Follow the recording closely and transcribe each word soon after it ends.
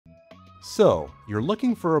So, you're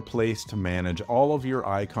looking for a place to manage all of your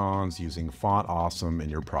icons using Font Awesome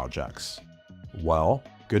in your projects. Well,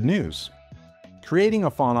 good news. Creating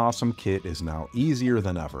a Font Awesome kit is now easier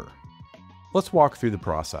than ever. Let's walk through the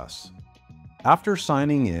process. After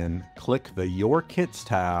signing in, click the Your Kits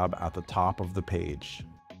tab at the top of the page.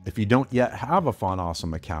 If you don't yet have a Font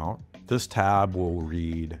Awesome account, this tab will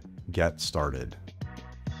read Get Started.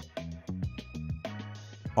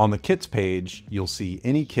 On the Kits page, you'll see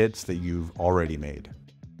any kits that you've already made.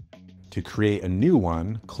 To create a new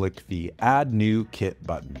one, click the Add New Kit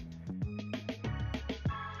button.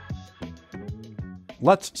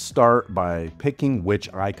 Let's start by picking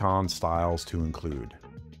which icon styles to include.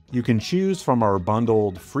 You can choose from our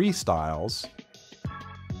bundled free styles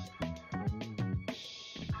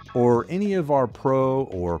or any of our Pro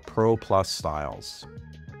or Pro Plus styles.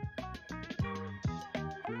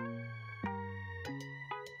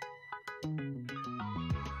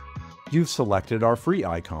 You've selected our free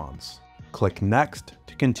icons. Click Next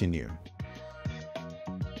to continue.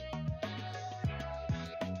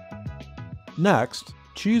 Next,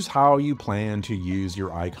 choose how you plan to use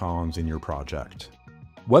your icons in your project.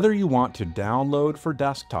 Whether you want to download for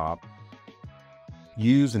desktop,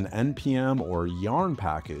 use an NPM or Yarn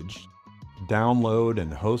package, download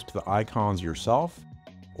and host the icons yourself,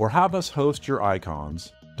 or have us host your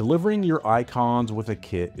icons, delivering your icons with a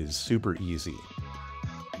kit is super easy.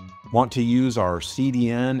 Want to use our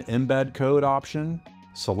CDN embed code option?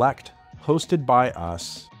 Select Hosted by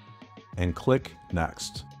Us and click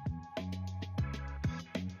Next.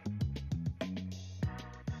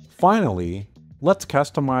 Finally, let's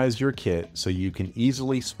customize your kit so you can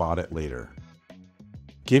easily spot it later.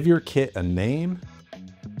 Give your kit a name,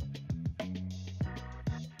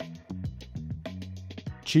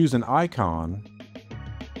 choose an icon,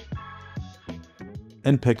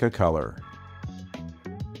 and pick a color.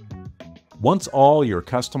 Once all your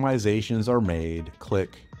customizations are made,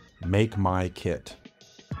 click Make My Kit.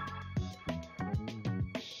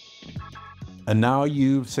 And now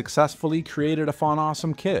you've successfully created a Font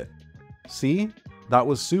Awesome kit. See? That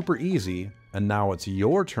was super easy, and now it's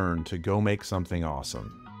your turn to go make something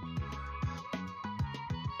awesome.